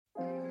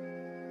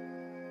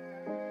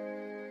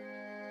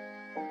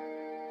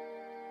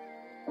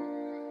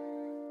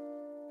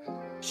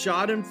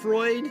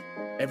Schadenfreude?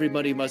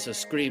 Everybody must have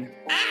screamed,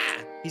 ah!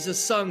 He's a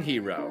sung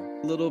hero.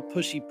 A little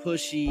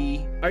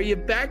pushy. Are you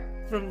back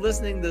from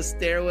listening to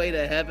Stairway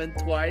to Heaven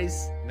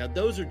twice? Now,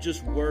 those are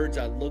just words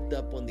I looked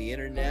up on the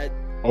internet.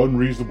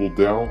 Unreasonable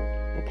Doubt,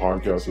 a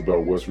podcast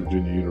about West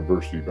Virginia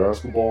University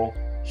basketball,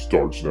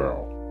 starts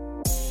now.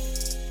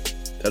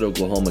 That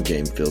Oklahoma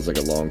game feels like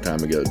a long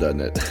time ago,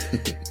 doesn't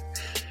it?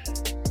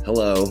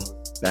 Hello,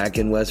 back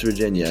in West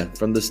Virginia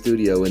from the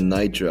studio in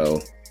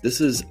Nitro. This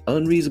is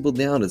Unreasonable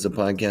Doubt. It's a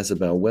podcast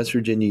about West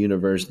Virginia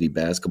University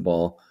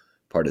basketball,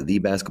 part of the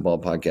Basketball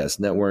Podcast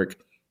Network.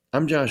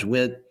 I'm Josh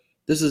Witt.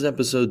 This is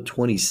episode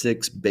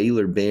 26,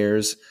 Baylor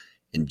Bears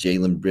and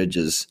Jalen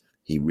Bridges.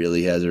 He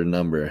really has her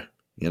number,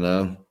 you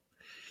know?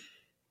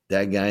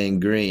 That guy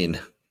in green,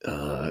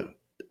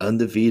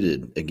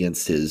 undefeated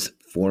against his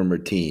former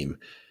team.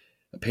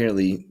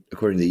 Apparently,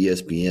 according to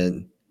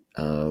ESPN,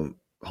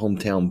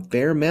 hometown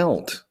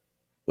Fairmount,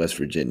 West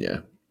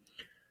Virginia.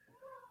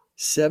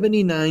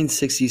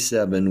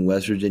 79-67,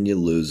 West Virginia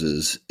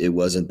loses. It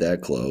wasn't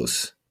that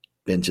close.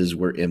 Benches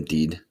were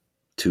emptied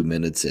 2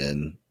 minutes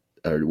in,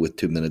 or with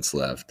 2 minutes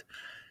left.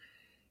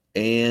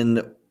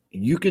 And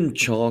you can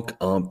chalk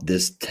up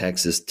this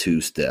Texas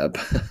two-step.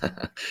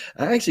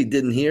 I actually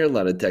didn't hear a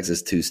lot of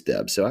Texas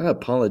two-step, so I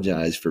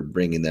apologize for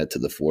bringing that to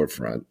the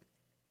forefront.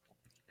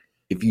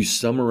 If you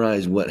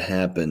summarize what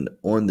happened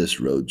on this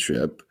road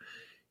trip,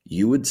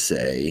 you would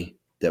say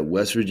that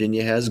West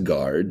Virginia has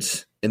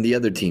guards and the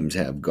other teams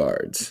have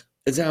guards.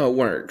 It's how it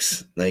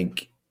works.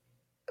 Like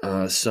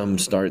some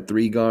start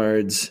three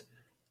guards.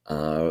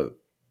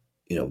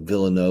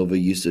 Villanova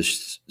used to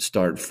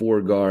start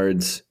four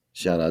guards.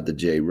 Shout out to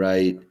Jay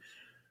Wright.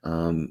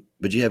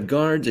 But you have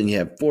guards and you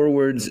have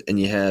forwards and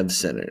you have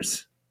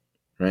centers,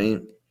 right?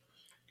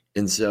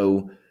 And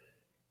so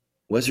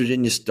West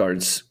Virginia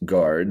starts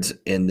guards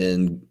and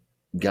then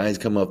guys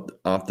come up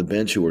off the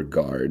bench who are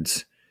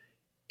guards.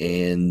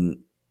 And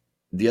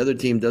the other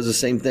team does the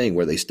same thing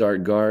where they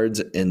start guards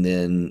and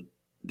then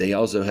they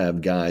also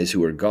have guys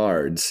who are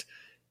guards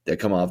that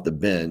come off the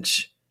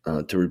bench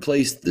to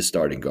replace the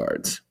starting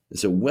guards. And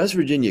so West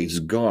Virginia's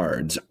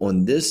guards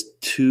on this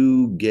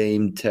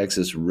 2-game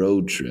Texas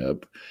road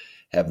trip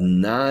have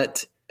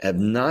not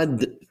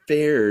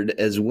fared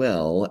as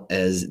well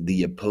as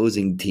the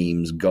opposing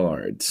team's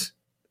guards,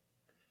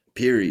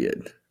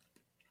 period.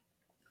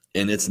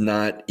 And it's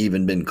not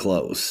even been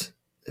close.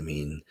 I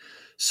mean,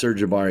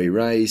 Sir'Jabari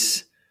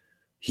Rice,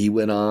 he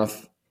went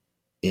off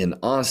in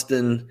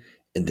Austin,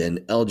 and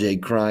then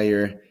LJ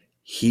Cryer,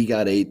 he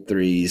got 8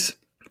 threes.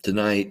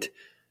 Tonight,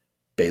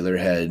 Baylor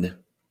had,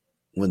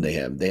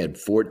 they had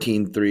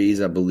 14 threes,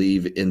 I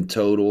believe, in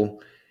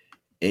total,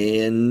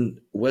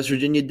 and West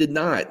Virginia did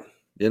not,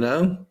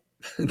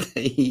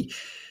 they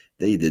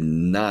did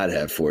not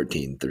have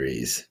 14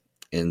 threes.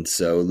 And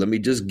so let me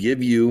just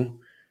give you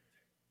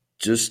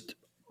just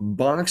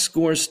box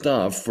score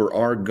stuff for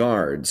our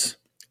guards.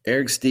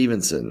 Eric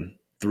Stevenson,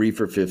 3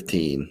 for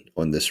 15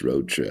 on this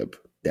road trip.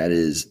 That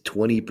is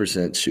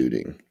 20%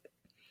 shooting.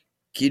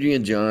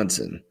 Kedrian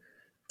Johnson,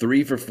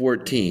 3 for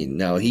 14.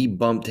 Now, he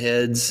bumped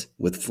heads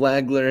with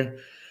Flagler.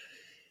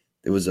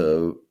 There was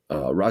a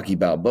Rocky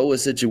Balboa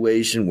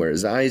situation where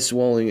his eyes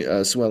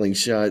swelling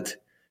shut,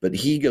 but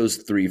he goes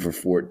 3 for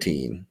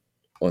 14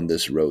 on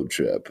this road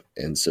trip.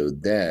 And so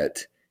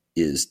that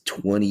is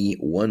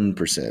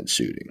 21%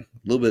 shooting.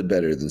 A little bit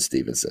better than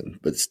Stevenson,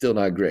 but still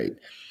not great.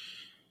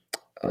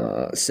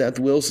 Seth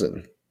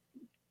Wilson,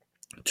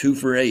 2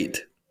 for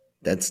 8.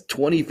 That's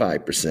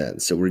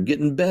 25%. So we're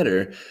getting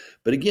better.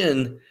 But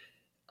again,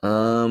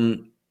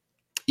 even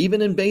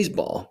in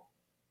baseball,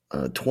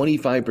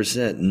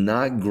 25%,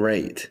 not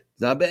great.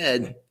 Not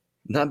bad.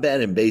 Not bad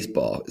in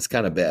baseball. It's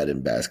kind of bad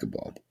in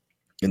basketball.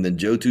 And then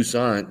Joe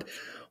Toussaint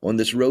on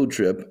this road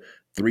trip,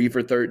 3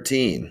 for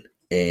 13.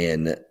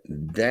 And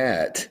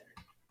that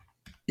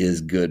is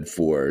good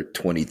for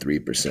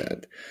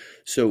 23%.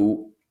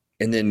 So,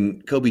 and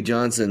then Kobe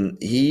Johnson,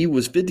 he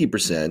was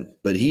 50%,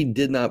 but he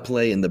did not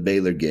play in the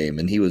Baylor game,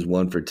 and he was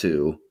 1 for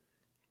 2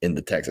 in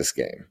the Texas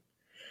game.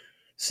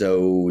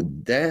 So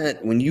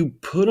that, when you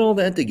put all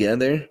that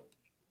together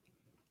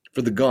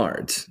for the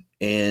guards,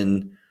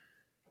 and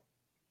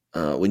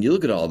when you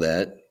look at all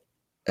that,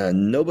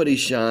 nobody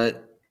shot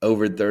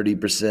over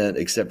 30%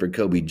 except for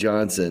Kobe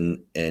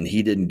Johnson, and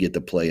he didn't get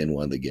to play in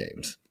one of the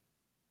games.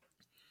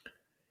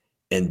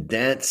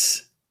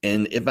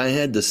 And if I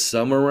had to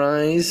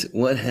summarize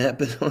what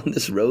happened on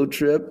this road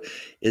trip,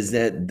 is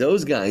that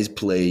those guys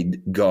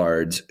played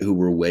guards who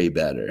were way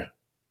better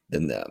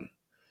than them.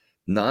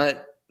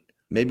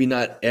 Maybe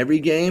not every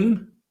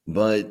game,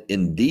 but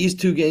in these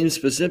 2 games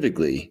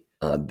specifically,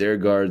 their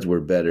guards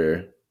were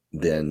better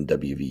than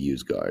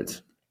WVU's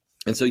guards.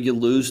 And so you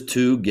lose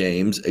 2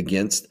 games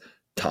against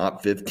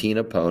top 15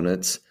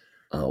 opponents.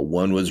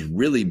 One was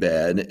really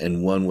bad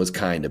and one was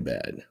kind of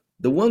bad.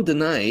 The one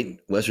tonight,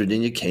 West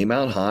Virginia came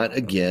out hot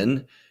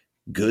again,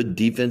 good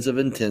defensive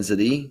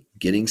intensity,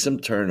 getting some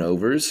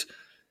turnovers,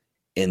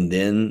 and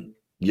then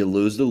you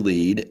lose the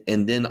lead.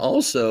 And then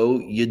also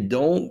you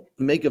don't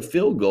make a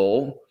field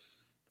goal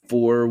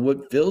for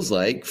what feels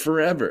like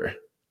forever.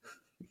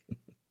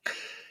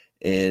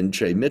 And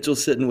Trey Mitchell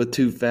sitting with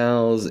 2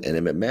 fouls, and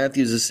Emmett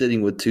Matthews is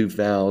sitting with 2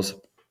 fouls.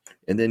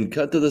 And then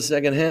cut to the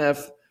second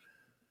half,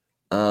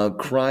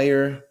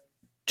 Cryer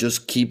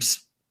just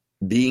keeps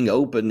being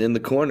open in the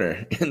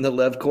corner, in the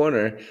left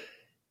corner,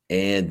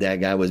 and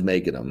that guy was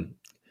making them.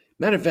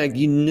 Matter of fact,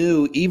 you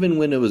knew even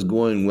when it was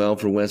going well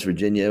for West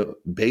Virginia,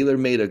 Baylor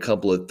made a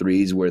couple of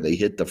threes where they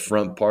hit the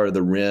front part of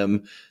the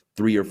rim,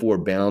 3 or 4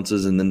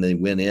 bounces, and then they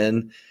went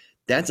in.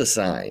 That's a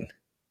sign.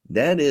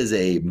 That is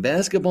a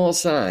basketball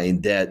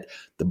sign that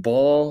the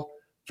ball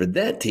for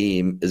that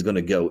team is going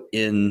to go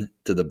into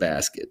the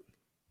basket.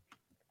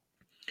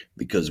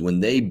 Because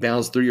when they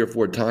bounce 3 or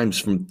 4 times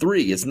from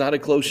 3, it's not a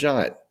close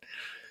shot.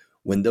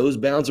 When those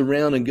bounce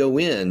around and go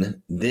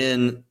in,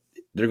 then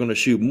they're going to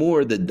shoot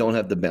more that don't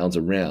have to bounce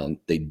around.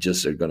 They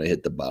just are going to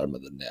hit the bottom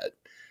of the net.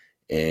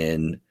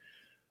 And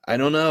I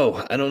don't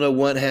know. I don't know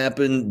what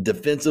happened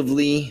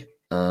defensively.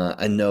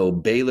 I know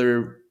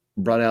Baylor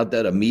brought out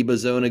that amoeba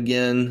zone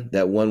again,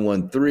 that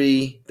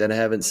 1-1-3 that I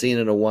haven't seen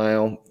in a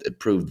while. It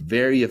proved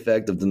very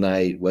effective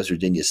tonight. West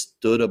Virginia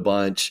stood a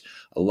bunch,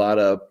 a lot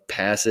of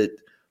pass it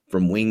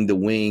from wing to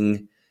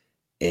wing,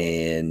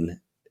 and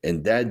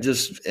that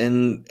just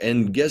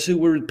and guess who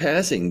were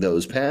passing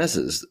those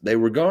passes? They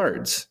were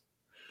guards.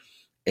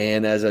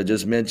 And as I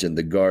just mentioned,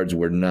 the guards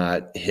were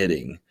not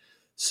hitting.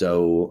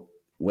 So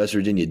West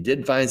Virginia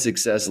did find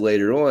success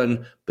later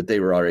on, but they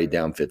were already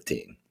down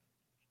 15.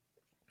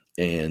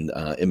 And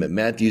Emmett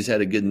Matthews had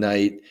a good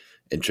night,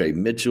 and Trey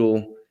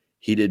Mitchell,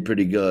 he did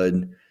pretty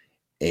good.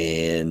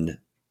 And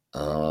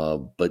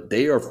but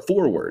they are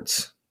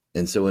forwards.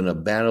 And so in a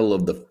battle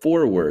of the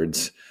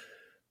forwards,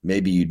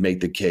 maybe you'd make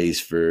the case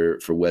for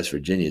West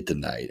Virginia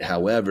tonight.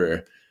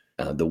 However,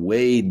 the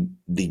way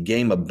the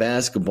game of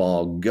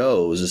basketball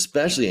goes,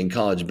 especially in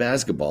college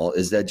basketball,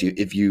 is that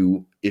if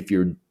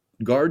your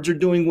guards are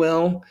doing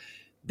well,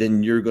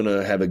 then you're going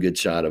to have a good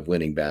shot of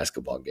winning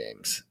basketball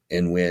games.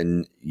 And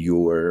when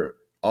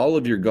all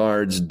of your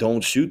guards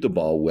don't shoot the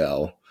ball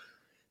well,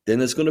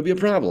 then it's going to be a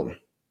problem.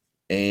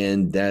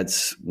 And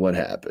that's what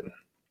happened.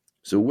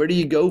 So where do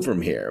you go from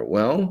here?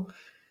 Well,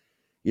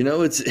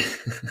 it's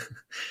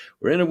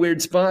we're in a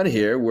weird spot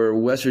here where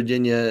West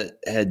Virginia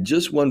had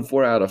just won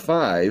 4 out of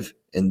 5,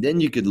 and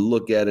then you could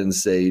look at it and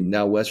say,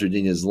 now West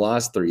Virginia's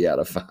lost 3 out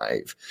of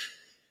 5.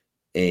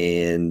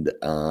 And,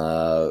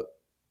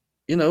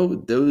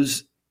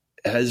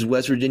 has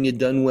West Virginia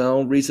done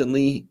well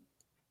recently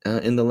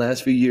in the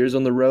last few years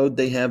on the road?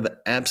 They have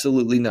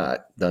absolutely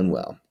not done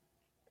well.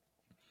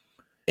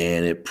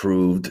 And it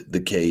proved the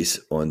case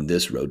on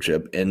this road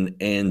trip.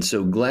 And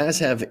so glass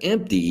half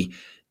empty,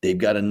 they've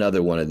got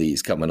another one of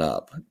these coming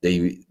up.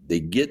 They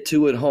get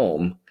 2 at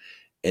home,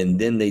 and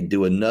then they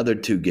do another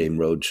 2-game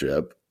road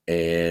trip.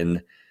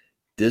 And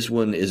this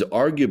one is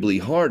arguably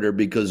harder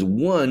because,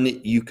 one,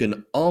 you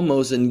can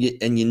almost, and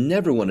you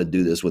never want to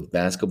do this with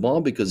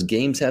basketball because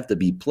games have to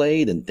be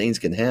played and things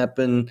can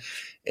happen.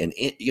 And,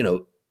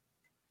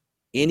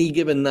 any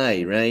given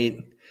night,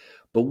 right?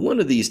 But one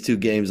of these 2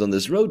 games on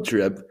this road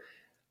trip,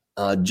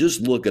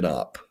 just look it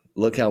up.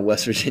 Look how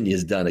West Virginia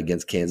has done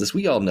against Kansas.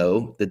 We all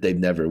know that they've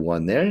never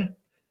won there.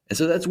 And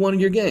so that's one of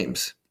your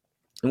games.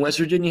 And West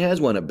Virginia has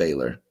won at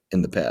Baylor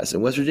in the past.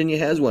 And West Virginia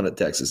has won at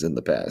Texas in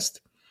the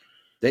past.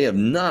 They have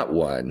not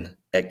won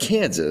at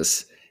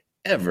Kansas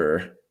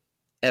ever,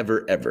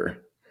 ever,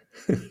 ever.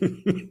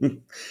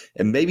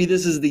 And maybe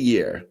this is the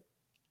year.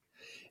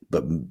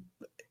 But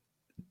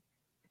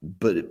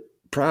it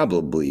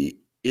probably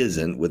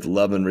isn't, with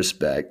love and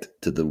respect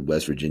to the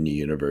West Virginia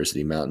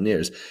University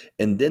Mountaineers.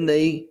 And then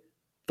they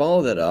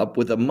follow that up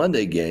with a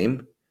Monday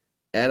game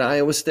at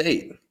Iowa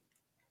State.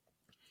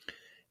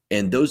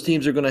 And those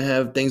teams are going to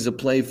have things to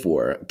play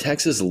for.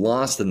 Texas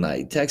lost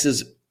tonight.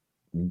 Texas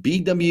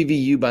beat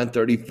WVU by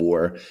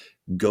 34,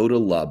 go to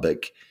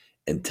Lubbock,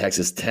 and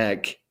Texas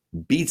Tech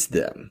beats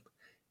them.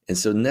 And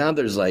so now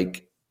there's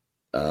let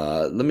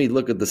me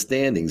look at the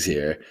standings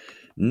here.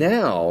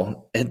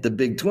 Now at the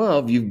Big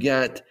 12, you've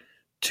got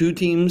 2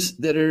 teams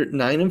that are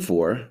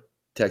 9-4,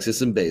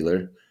 Texas and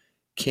Baylor.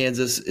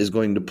 Kansas is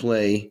going to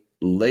play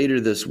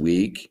later this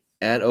week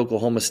at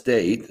Oklahoma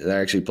State.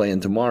 They're actually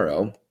playing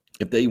tomorrow.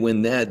 If they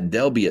win that,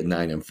 they'll be at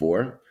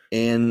 9-4.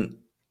 And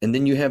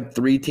then you have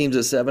 3 teams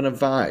at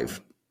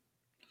 7-5.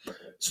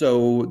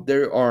 So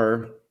there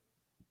are,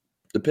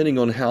 depending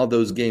on how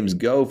those games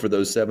go for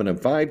those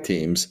 7-5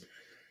 teams,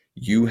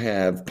 you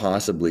have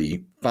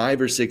possibly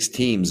 5 or 6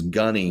 teams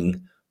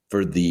gunning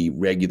for the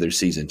regular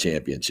season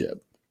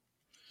championship.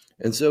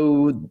 And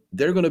so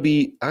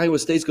Iowa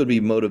State's going to be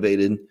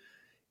motivated,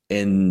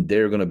 and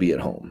they're going to be at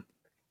home.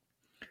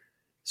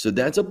 So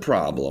that's a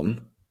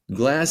problem.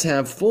 Glass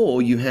half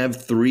full, you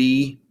have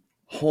 3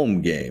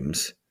 home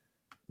games.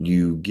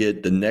 You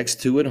get the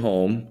next 2 at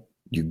home.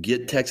 You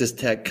get Texas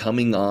Tech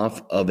coming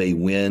off of a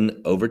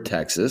win over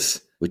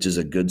Texas, which is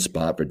a good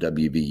spot for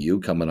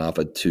WVU, coming off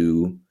a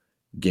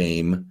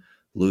 2-game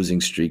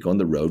losing streak on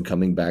the road,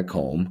 coming back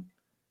home.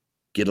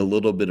 get a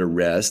little bit of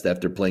rest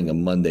after playing a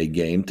Monday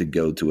game to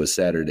go to a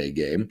Saturday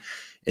game.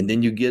 And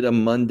then you get a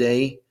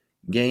Monday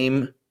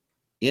game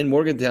in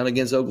Morgantown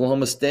against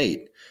Oklahoma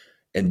State.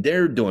 And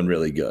they're doing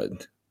really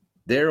good.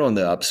 They're on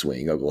the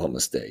upswing, Oklahoma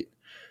State.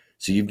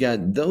 So you've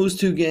got those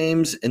two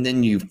games, and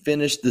then you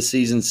finish the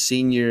season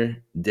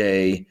senior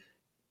day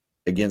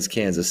against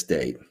Kansas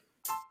State.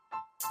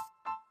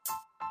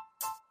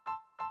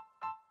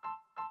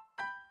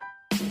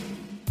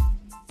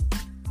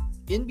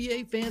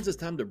 NBA fans, it's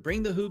time to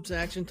bring the hoops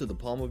action to the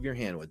palm of your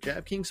hand with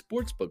DraftKings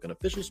Sportsbook, an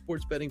official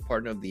sports betting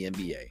partner of the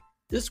NBA.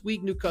 This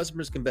week, new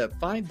customers can bet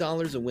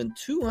 $5 and win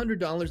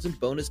 $200 in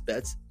bonus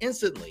bets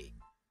instantly.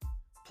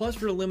 Plus,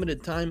 for a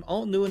limited time,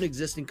 all new and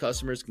existing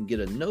customers can get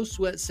a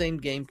no-sweat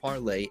same-game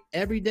parlay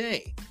every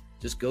day.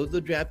 Just go to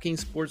the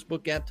DraftKings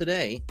Sportsbook app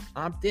today,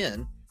 opt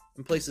in,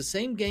 and place the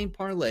same-game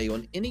parlay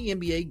on any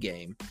NBA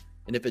game,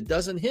 and if it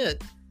doesn't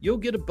hit, you'll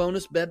get a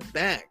bonus bet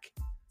back.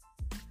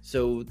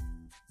 So,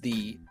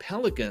 the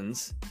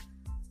Pelicans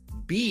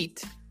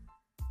beat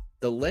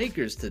the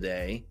Lakers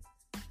today,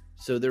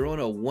 so they're on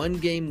a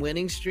one-game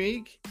winning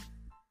streak.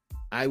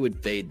 I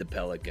would fade the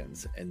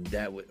Pelicans, and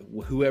that would,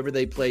 whoever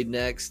they played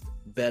next,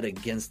 bet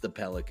against the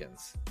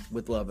Pelicans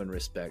with love and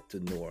respect to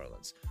New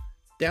Orleans.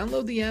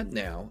 Download the app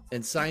now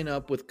and sign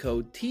up with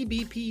code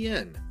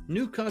TBPN.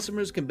 New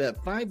customers can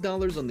bet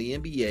 $5 on the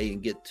NBA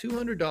and get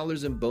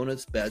 $200 in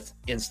bonus bets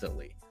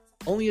instantly.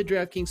 Only at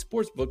DraftKings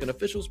Sportsbook, an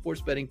official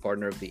sports betting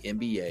partner of the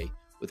NBA,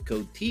 with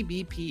code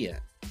TBPN.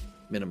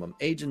 Minimum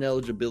age and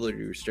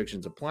eligibility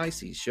restrictions apply.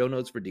 See show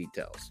notes for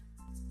details.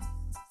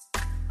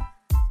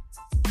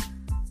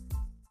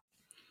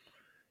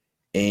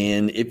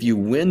 And if you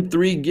win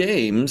 3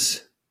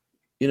 games,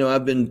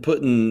 I've been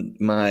putting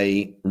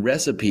my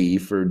recipe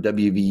for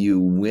WVU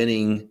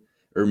winning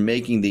or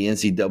making the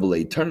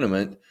NCAA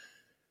tournament.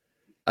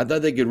 I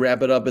thought they could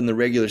wrap it up in the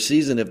regular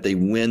season if they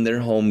win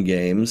their home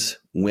games,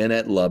 win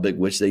at Lubbock,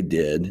 which they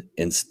did,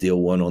 and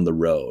still won on the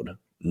road.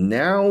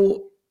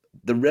 Now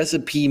the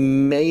recipe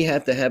may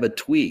have to have a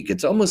tweak.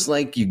 It's almost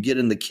like you get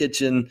in the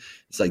kitchen.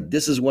 It's like,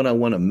 this is what I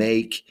want to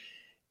make.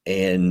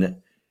 And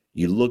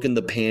you look in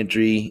the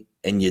pantry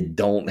and you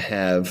don't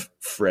have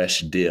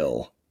fresh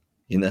dill.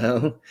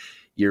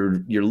 You're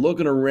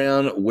looking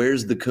around,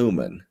 where's the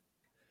cumin?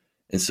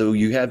 And so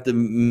you have to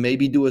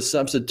maybe do a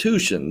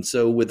substitution.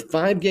 So with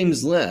 5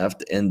 games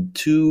left and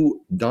 2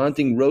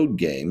 daunting road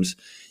games,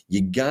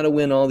 you got to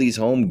win all these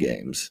home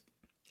games.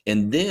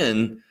 And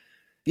then,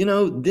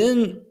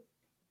 then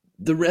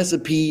the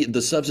recipe,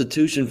 the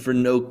substitution for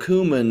no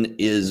cumin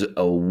is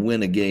a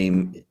win a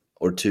game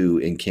or 2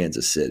 in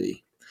Kansas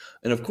City.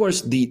 And of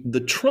course,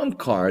 the trump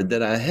card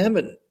that I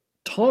haven't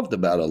talked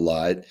about a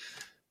lot,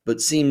 but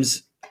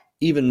seems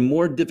even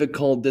more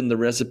difficult than the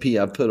recipe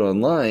I put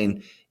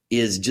online,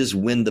 is just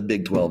win the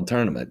Big 12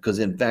 tournament. Because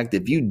in fact,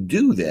 if you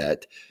do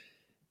that,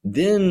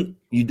 then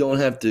you don't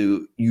have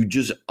to, you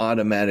just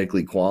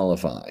automatically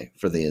qualify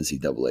for the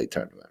NCAA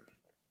tournament.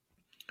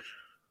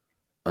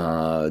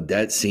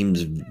 That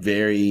seems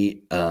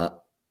very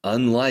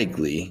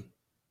unlikely,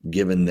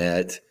 given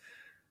that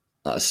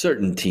a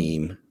certain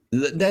team,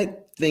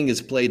 that thing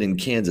is played in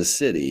Kansas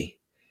City,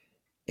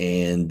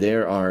 and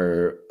there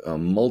are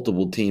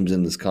multiple teams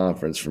in this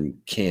conference from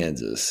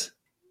Kansas,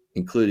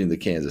 including the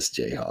Kansas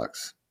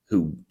Jayhawks,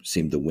 who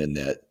seem to win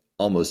that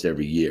almost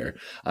every year.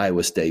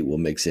 Iowa State will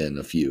mix in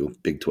a few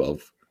Big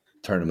 12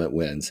 tournament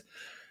wins.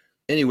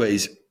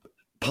 Anyways,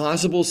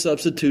 possible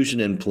substitution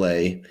in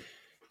play,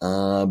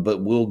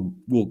 but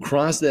we'll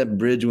cross that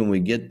bridge when we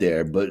get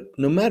there. But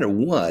no matter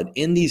what,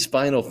 in these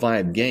final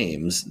 5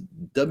 games,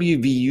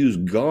 WVU's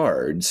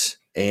guards,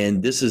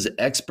 and this is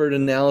expert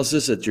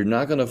analysis that you're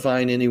not going to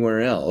find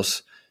anywhere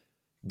else,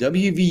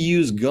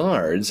 WVU's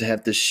guards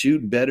have to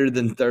shoot better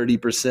than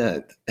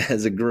 30%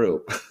 as a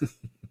group.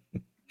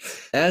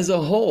 As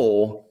a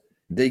whole,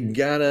 they've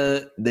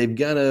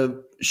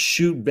gotta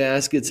shoot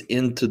baskets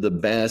into the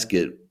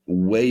basket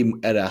way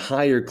at a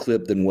higher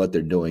clip than what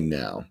they're doing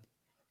now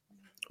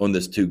on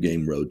this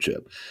 2-game road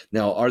trip.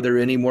 Now, are there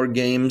any more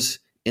games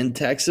in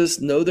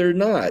Texas? No, they're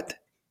not.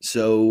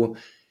 So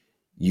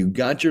you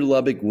got your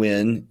Lubbock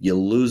win. You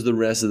lose the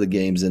rest of the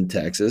games in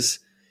Texas.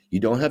 You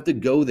don't have to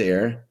go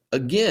there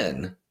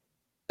again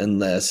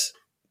unless,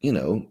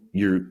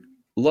 you're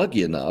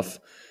lucky enough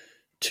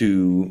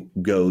to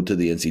go to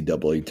the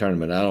NCAA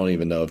tournament. I don't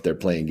even know if they're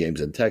playing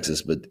games in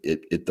Texas, but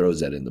it throws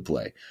that into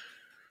play.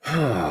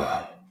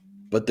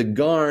 But the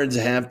guards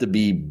have to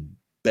be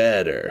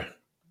better.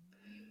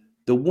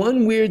 The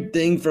one weird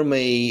thing from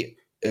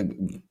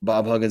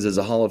Bob Huggins as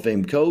a Hall of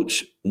Fame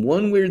coach,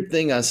 one weird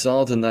thing I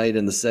saw tonight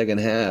in the second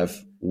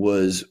half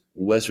was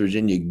West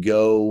Virginia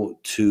go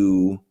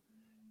to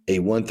a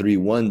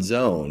 1-3-1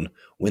 zone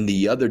when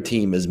the other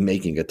team is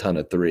making a ton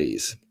of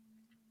threes.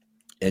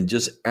 And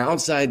just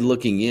outside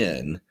looking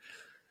in,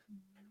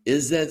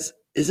 is that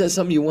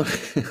something you want?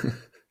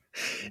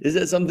 Is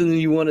that something that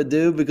you want to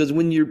do? Because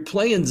when you're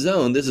playing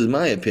zone, this is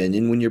my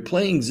opinion, when you're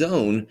playing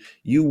zone,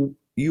 you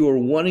are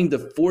wanting to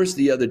force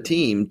the other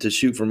team to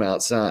shoot from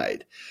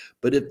outside.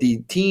 But if the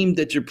team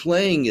that you're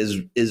playing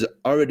is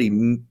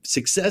already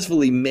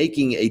successfully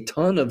making a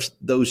ton of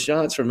those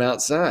shots from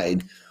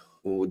outside,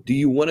 do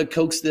you want to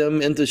coax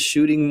them into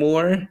shooting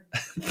more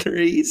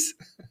threes?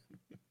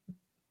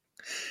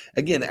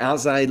 Again,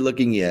 outside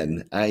looking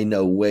in, I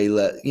know way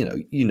less.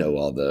 You know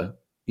all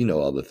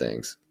the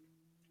things.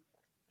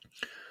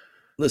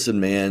 Listen,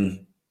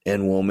 man,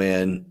 and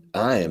woman,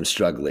 I am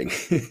struggling.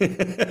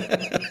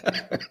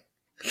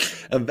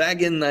 I'm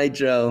back in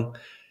Nitro.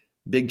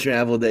 Big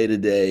travel day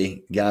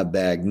today. Got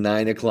back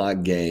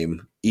 9:00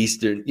 game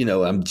Eastern.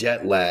 I'm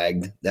jet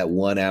lagged. That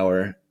 1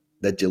 hour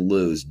that you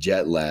lose,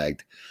 jet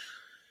lagged.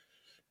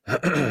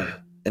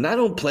 And I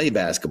don't play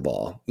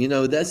basketball.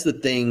 That's the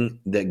thing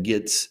that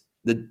gets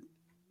the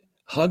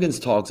Huggins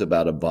talks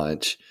about a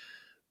bunch,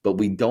 but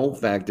we don't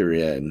factor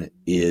in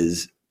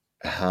is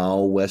how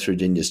West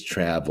Virginia's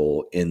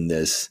travel in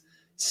this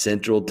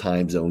Central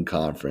Time Zone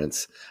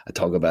Conference. I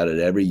talk about it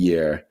every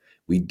year.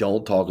 We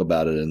don't talk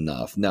about it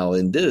enough. Now,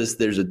 in this,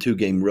 there's a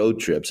 2-game road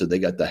trip, so they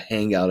got to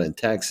hang out in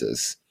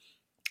Texas.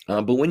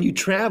 But when you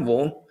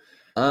travel,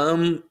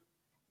 in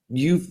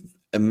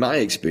my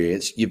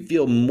experience, you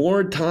feel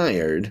more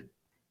tired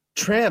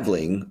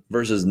traveling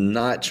versus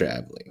not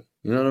traveling.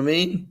 You know what I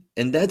mean?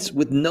 And that's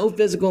with no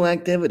physical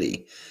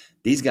activity.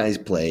 These guys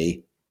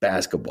play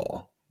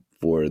basketball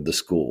for the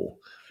school.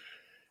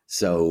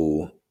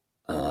 So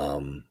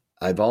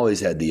I've always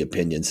had the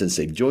opinion since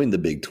they've joined the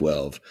Big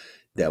 12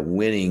 that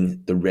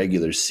winning the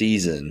regular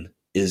season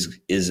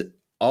is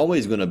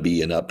always going to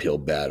be an uphill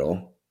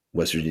battle.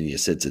 West Virginia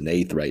sits in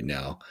 8th right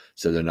now,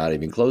 so they're not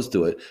even close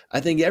to it. I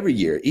think every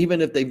year,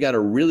 even if they've got a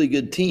really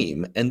good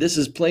team, and this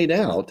is played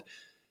out,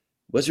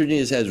 West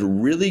Virginia has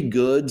really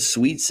good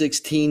Sweet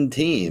 16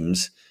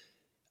 teams,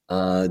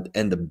 and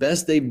the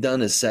best they've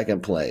done is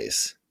second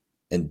place.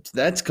 And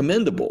that's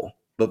commendable.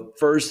 But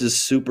first is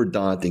super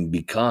daunting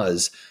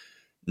because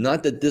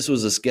not that this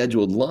was a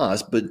scheduled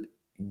loss, but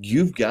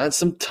you've got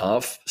some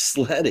tough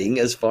sledding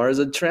as far as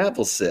a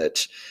travel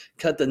sitch.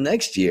 Cut the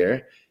next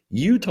year,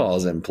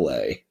 Utah's in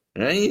play,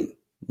 right?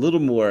 A little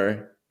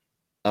more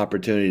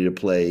opportunity to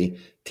play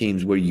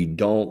teams where you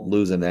don't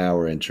lose an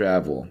hour in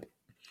travel.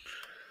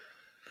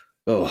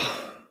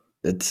 Oh,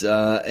 it's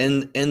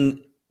and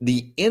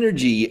the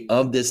energy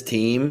of this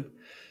team,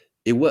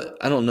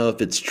 I don't know if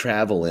it's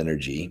travel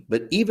energy,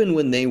 but even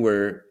when they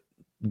were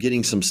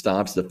getting some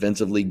stops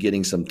defensively,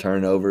 getting some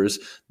turnovers,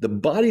 the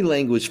body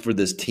language for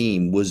this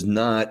team was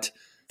not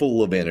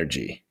full of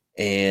energy.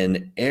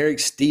 And Eric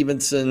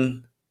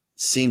Stevenson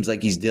seems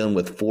like he's dealing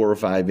with 4 or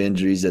 5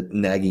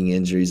 nagging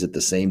injuries at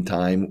the same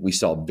time. We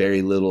saw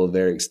very little of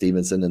Eric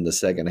Stevenson in the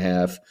second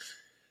half.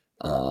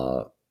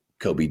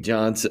 Kobe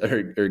Johnson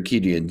or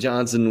Kedrian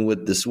Johnson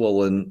with the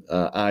swollen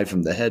eye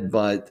from the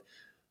headbutt.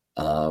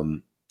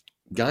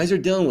 Guys are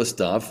dealing with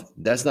stuff.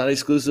 That's not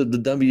exclusive to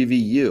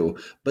WVU,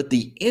 but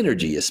the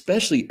energy,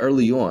 especially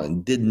early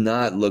on, did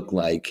not look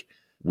like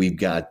we've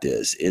got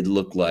this. It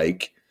looked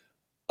like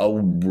a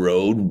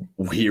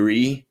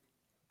road-weary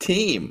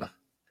team.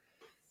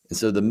 And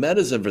so the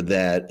medicine for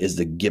that is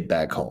to get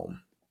back home,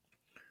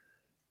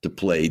 to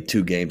play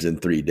 2 games in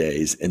 3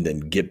 days, and then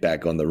get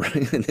back on the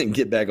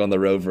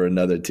road for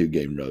another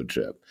 2-game road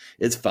trip.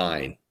 It's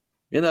fine.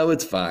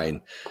 It's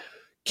fine.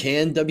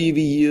 Can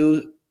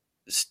WVU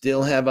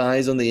still have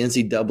eyes on the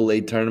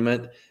NCAA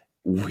tournament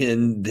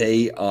when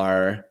they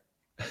are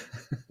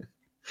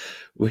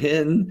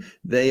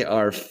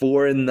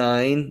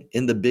 4-9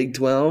 in the Big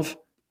 12?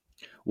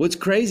 What's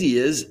crazy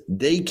is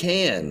they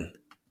can.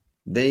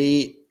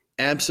 They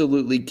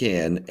absolutely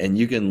can. And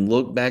you can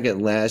look back at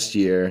last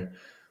year.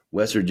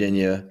 West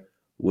Virginia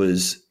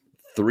was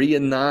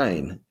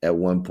 3-9 at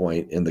one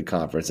point in the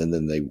conference, and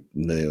then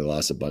they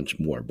lost a bunch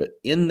more. But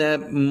in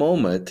that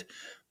moment,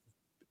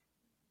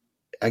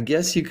 I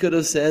guess you could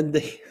have said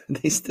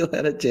they still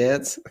had a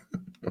chance.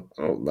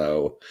 Oh,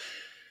 no.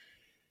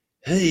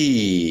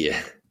 Hey,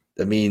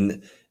 I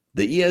mean,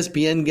 the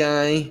ESPN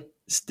guy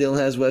still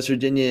has West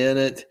Virginia in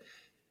it.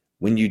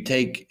 When you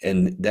take,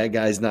 and that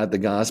guy's not the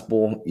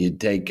gospel, you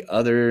take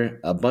a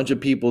bunch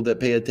of people that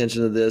pay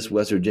attention to this,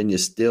 West Virginia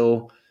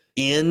still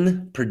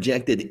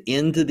projected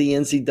into the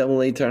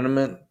NCAA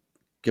tournament.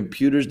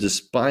 Computers,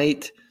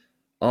 despite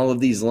all of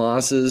these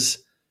losses,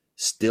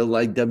 still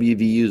like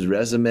WVU's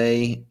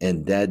resume,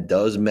 and that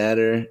does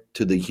matter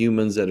to the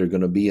humans that are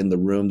going to be in the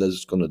room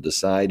that's going to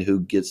decide who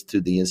gets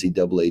to the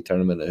NCAA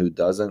tournament and who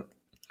doesn't.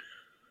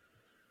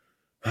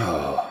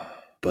 Oh,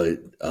 but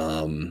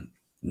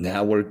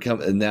now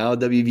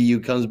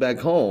WVU comes back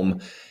home,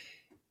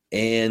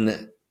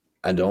 and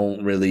I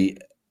don't really,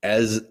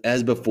 as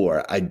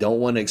before, I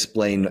don't want to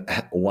explain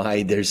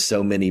why there's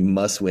so many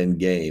must-win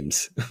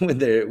games.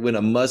 when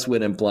a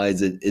must-win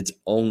implies it's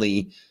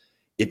only.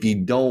 If you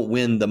don't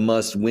win the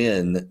must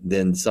win,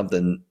 then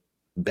something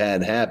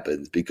bad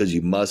happens because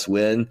you must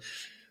win.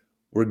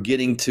 We're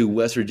getting to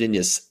West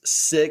Virginia's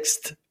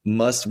 6th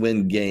must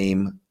win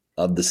game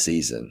of the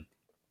season,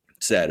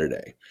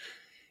 Saturday.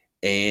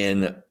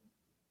 And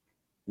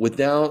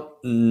without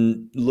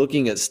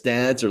looking at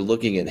stats or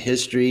looking at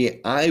history,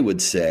 I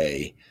would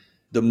say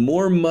the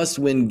more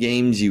must-win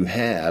games you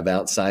have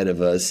outside of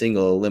a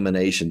single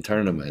elimination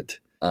tournament,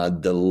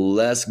 the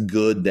less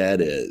good that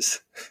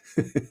is.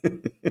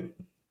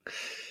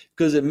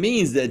 Because it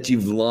means that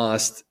you've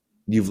lost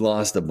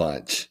a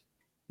bunch,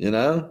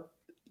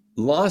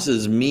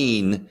 Losses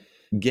mean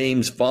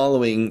games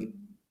following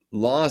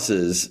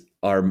losses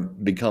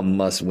become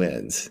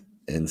must-wins.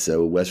 And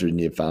so West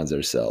Virginia finds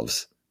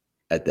ourselves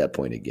at that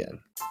point again.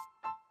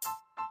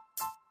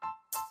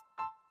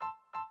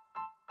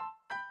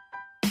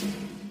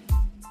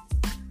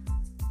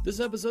 This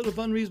episode of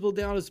Unreasonable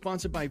Doubt is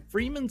sponsored by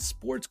Freeman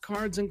Sports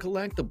Cards and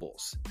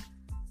Collectibles.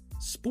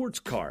 Sports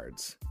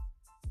cards.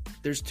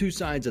 There's two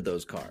sides of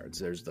those cards.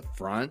 There's the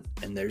front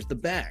and there's the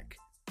back.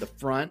 The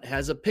front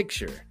has a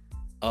picture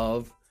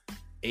of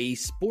a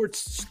sports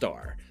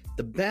star.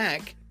 The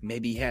back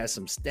maybe has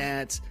some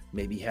stats,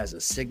 maybe has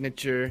a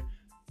signature.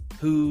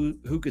 Who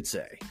could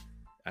say?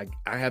 I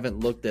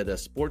haven't looked at a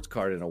sports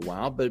card in a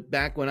while, but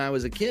back when I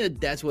was a kid,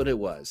 that's what it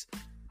was.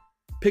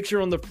 Picture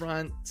on the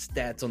front,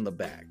 stats on the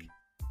back.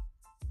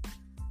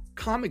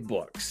 Comic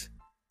books.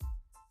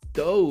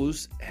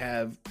 Those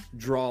have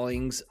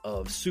drawings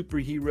of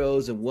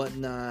superheroes and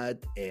whatnot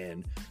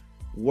and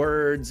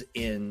words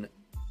in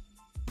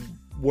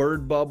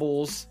word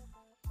bubbles,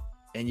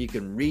 and you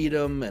can read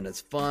them and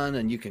it's fun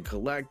and you can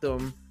collect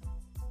them.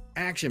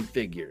 Action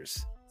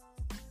figures.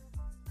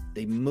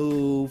 They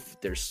move,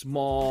 they're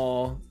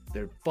small,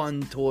 they're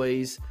fun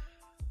toys.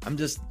 I'm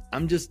just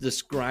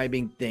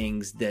describing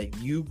things that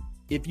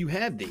if you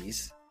have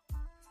these,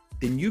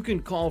 then you can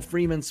call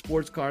Freeman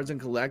Sports Cards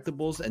and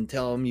Collectibles and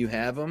tell them you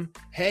have them.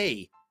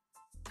 Hey,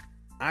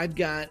 I've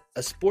got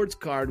a sports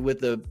card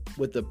with a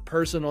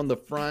person on the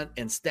front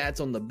and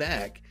stats on the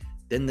back.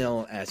 Then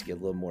they'll ask you a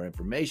little more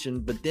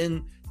information, but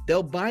then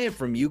they'll buy it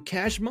from you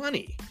cash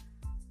money.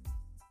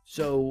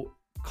 So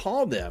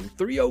call them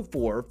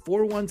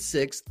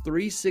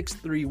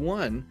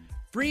 304-416-3631,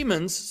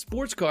 Freeman's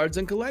Sports Cards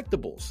and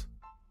Collectibles.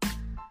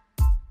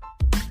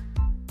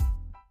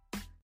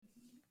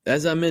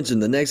 As I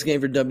mentioned, the next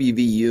game for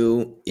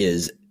WVU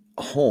is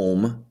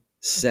home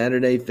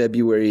Saturday,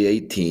 February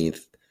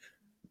 18th,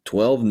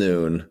 12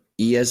 noon,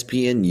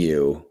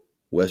 ESPNU.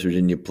 West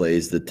Virginia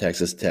plays the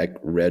Texas Tech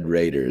Red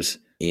Raiders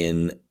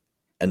in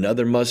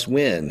another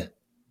must-win.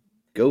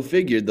 Go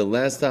figure, the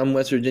last time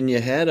West Virginia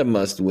had a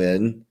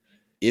must-win,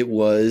 it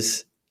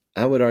was,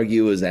 I would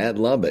argue, it was at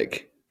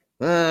Lubbock.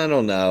 I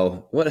don't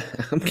know.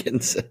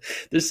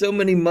 There's so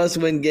many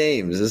must-win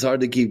games. It's hard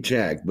to keep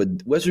track.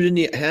 But West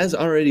Virginia has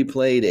already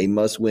played a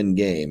must-win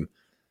game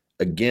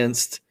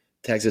against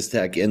Texas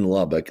Tech in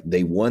Lubbock.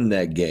 They won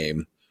that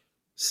game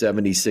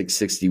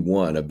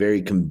 76-61, a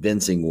very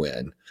convincing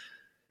win.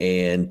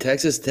 And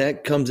Texas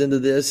Tech comes into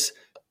this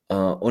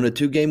on a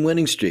 2-game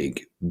winning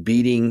streak,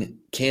 beating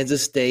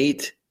Kansas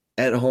State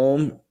at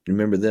home.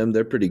 Remember them?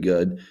 They're pretty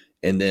good.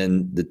 And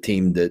then the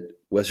team that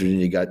West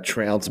Virginia got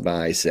trounced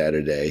by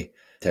Saturday,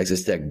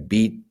 Texas Tech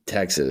beat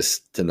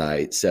Texas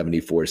tonight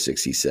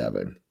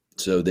 74-67.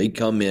 So they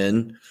come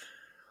in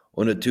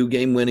on a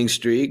 2-game winning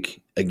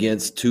streak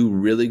against 2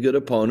 really good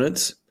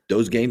opponents.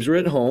 Those games are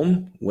at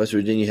home. West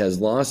Virginia has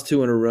lost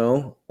 2 in a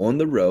row on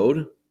the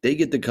road. They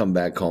get to come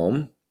back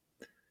home.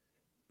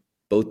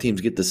 Both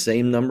teams get the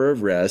same number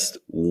of rest.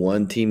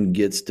 One team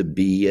gets to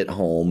be at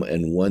home,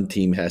 and one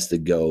team has to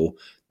go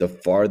the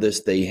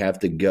farthest they have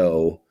to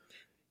go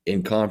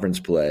in conference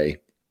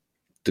play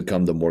to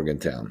come to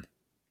Morgantown.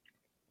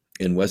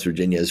 And West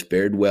Virginia has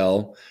fared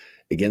well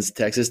against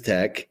Texas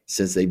Tech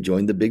since they've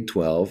joined the Big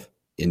 12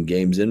 in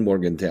games in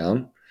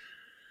Morgantown.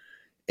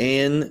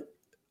 And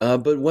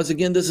but once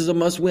again, this is a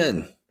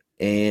must-win.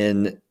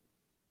 And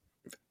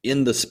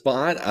in the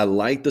spot, I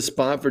like the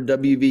spot for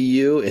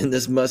WVU in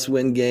this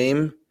must-win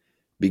game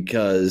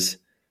because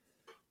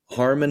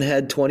Harmon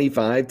had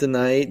 25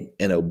 tonight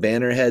and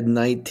O'Banner had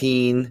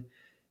 19.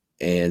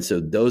 And so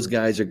those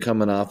guys are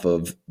coming off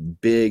of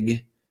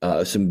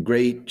some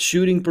great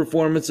shooting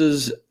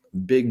performances,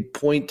 big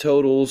point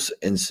totals.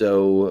 And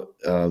so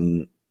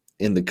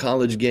in the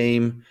college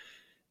game,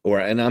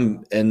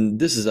 and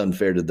this is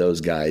unfair to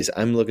those guys,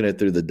 I'm looking at it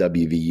through the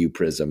WVU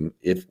prism.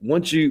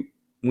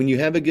 When you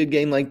have a good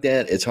game like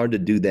that, it's hard to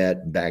do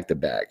that back to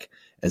back.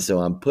 And so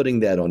I'm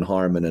putting that on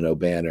Harmon and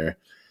O'Banner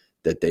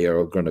that they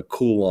are going to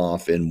cool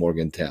off in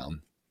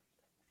Morgantown.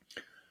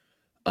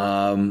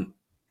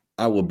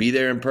 I will be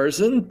there in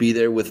person, be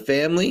there with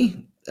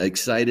family,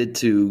 excited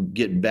to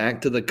get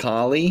back to the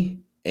Collie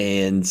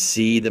and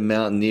see the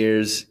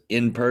Mountaineers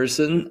in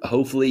person.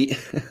 Hopefully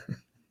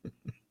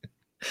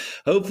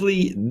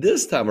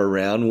this time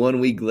around, 1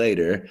 week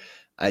later,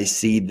 I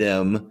see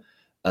them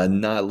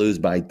not lose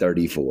by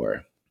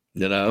 34.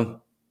 I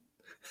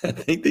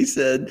think they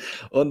said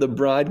on the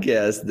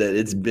broadcast that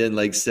it's been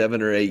like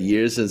 7 or 8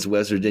 years since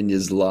West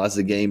Virginia's lost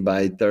a game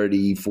by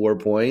 34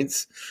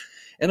 points.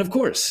 And of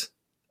course,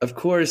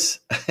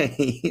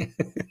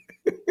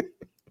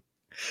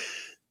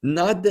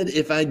 not that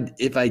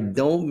if I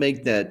don't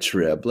make that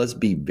trip, let's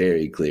be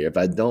very clear. If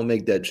I don't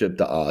make that trip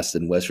to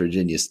Austin, West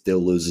Virginia still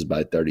loses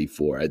by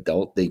 34. I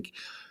don't think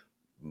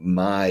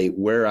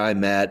where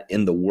I'm at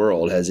in the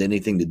world has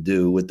anything to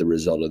do with the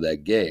result of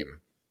that game.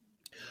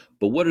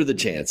 But what are the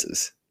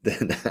chances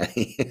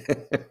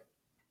that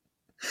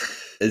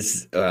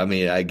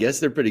I guess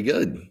they're pretty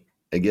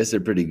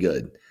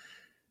good.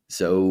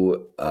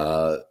 So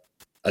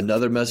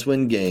another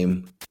must-win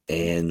game,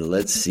 and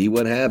let's see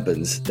what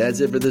happens. That's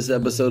it for this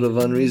episode of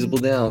Unreasonable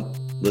Doubt.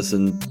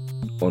 Listen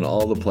on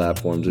all the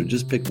platforms, or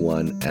just pick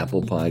one: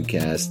 Apple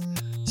Podcast,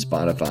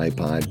 Spotify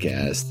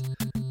Podcast,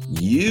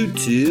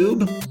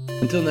 YouTube.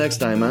 Until next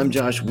time, I'm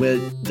Josh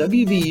Witt.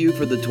 WVU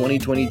for the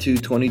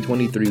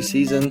 2022-2023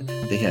 season.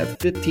 They have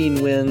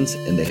 15 wins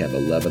and they have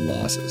 11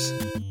 losses.